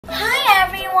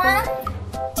everyone!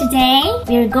 Today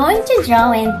we're going to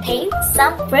draw and paint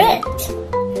some fruit.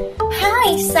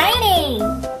 How exciting!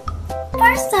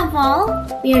 First of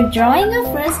all, we're drawing a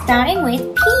fruit starting with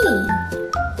P.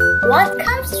 What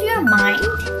comes to your mind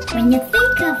when you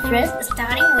think of fruit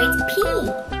starting with P?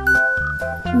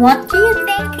 What do you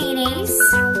think it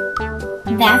is?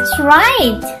 That's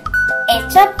right!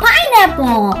 It's a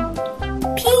pineapple!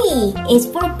 P is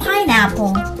for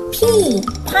pineapple. P,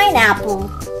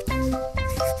 pineapple.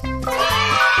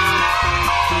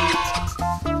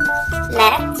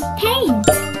 Let's paint.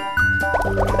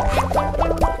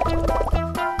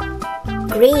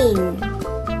 Green.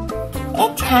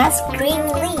 It has green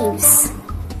leaves.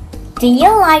 Do you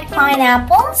like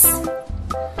pineapples?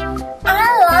 I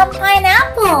love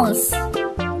pineapples.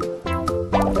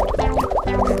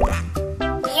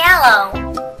 Yellow.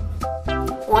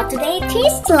 What do they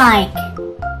taste like?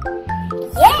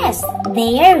 Yes,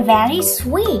 they are very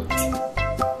sweet.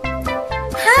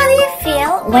 How do you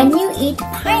feel when you eat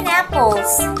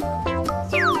pineapples?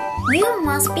 You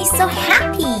must be so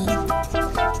happy.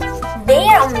 They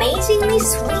are amazingly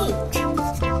sweet.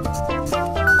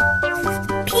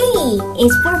 P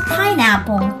is for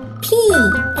pineapple. P,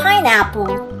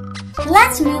 pineapple.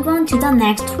 Let's move on to the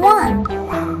next one.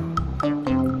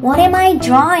 What am I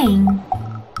drawing?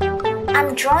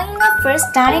 I'm drawing a fruit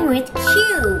starting with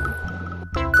Q.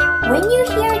 When you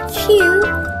hear Q,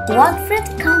 what fruit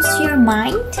comes to your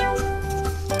mind?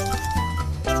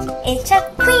 It's a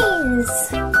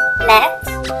quince. Let's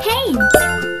paint.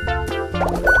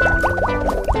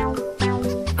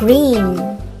 Green.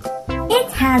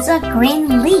 It has a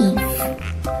green leaf.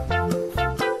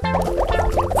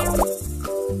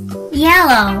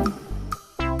 Yellow.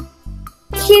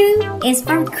 Q is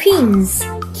for quince.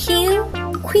 Q,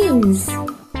 quince.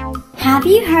 Have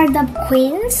you heard of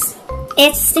quince?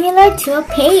 It's similar to a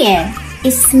pear.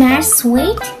 It smells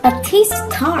sweet but tastes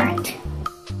tart.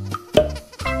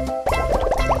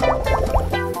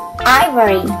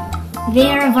 Ivory.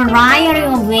 There are a variety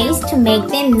of ways to make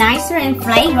them nicer and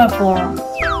flavorful.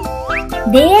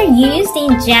 They are used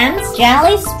in jams,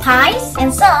 jellies, pies,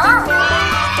 and so on.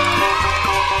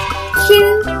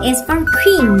 Q is for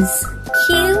quince.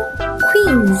 Q,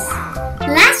 quince.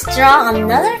 Let's draw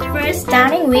another fruit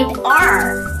starting with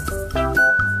R.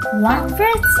 What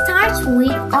fruit starts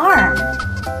with R?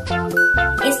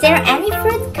 Is there any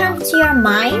fruit come to your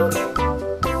mind?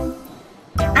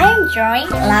 I am drawing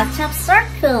lots of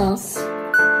circles.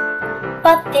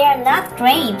 But they are not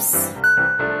grapes.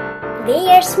 They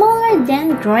are smaller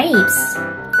than grapes.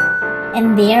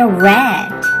 And they are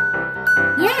red.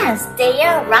 Yes, they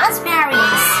are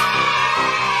raspberries.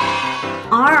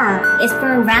 R is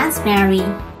for raspberry.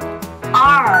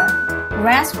 R,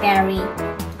 raspberry.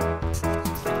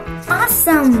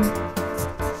 Awesome!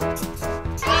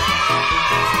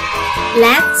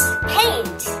 Let's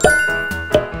paint.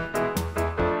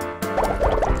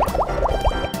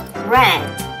 Red.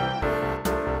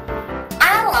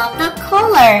 I love the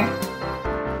color.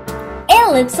 It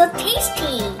looks so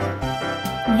tasty.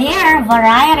 There are a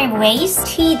variety of ways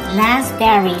to eat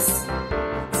raspberries.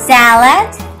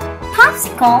 Salad,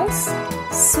 popsicles,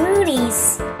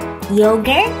 smoothies,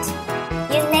 yogurt,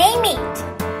 you name it.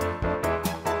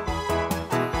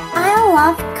 I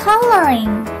love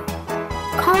coloring.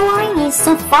 Coloring is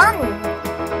so fun.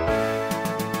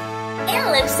 It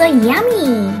looks so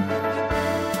yummy.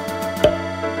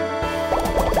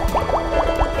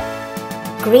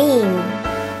 Green.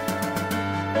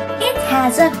 It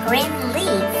has a green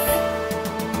leaf.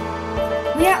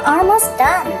 We are almost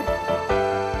done.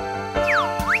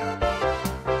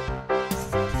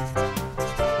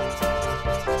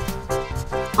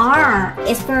 R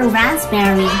is for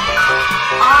raspberry.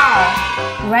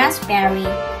 R, raspberry.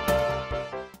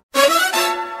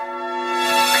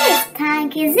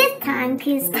 Quiz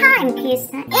time, quiz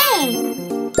in.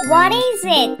 What is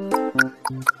it?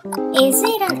 Is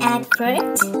it an egg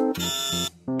fruit?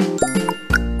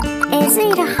 Is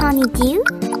it a honeydew?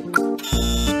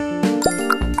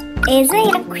 Is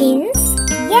it a quince?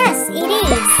 Yes, it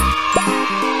is.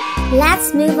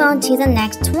 Let's move on to the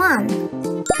next one.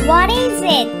 What is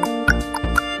it?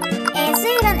 Is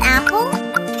it an apple?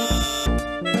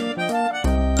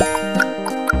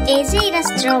 Is it a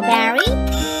strawberry?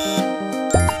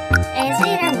 Is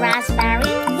it a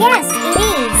raspberry? Yes, it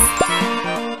is.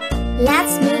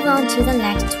 Let's move on to the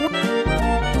next one.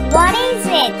 What is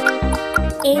it?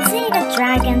 Is it a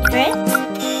dragon fruit?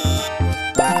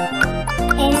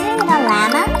 Is it a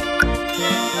lemon?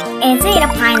 Is it a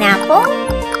pineapple?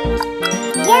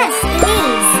 Yes, it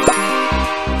is.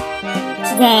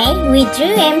 Today we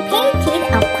drew and painted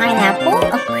a pineapple,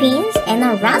 a quince, and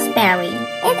a raspberry.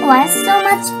 It was so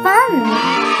much fun!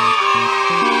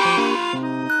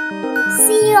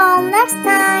 See you all next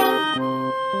time!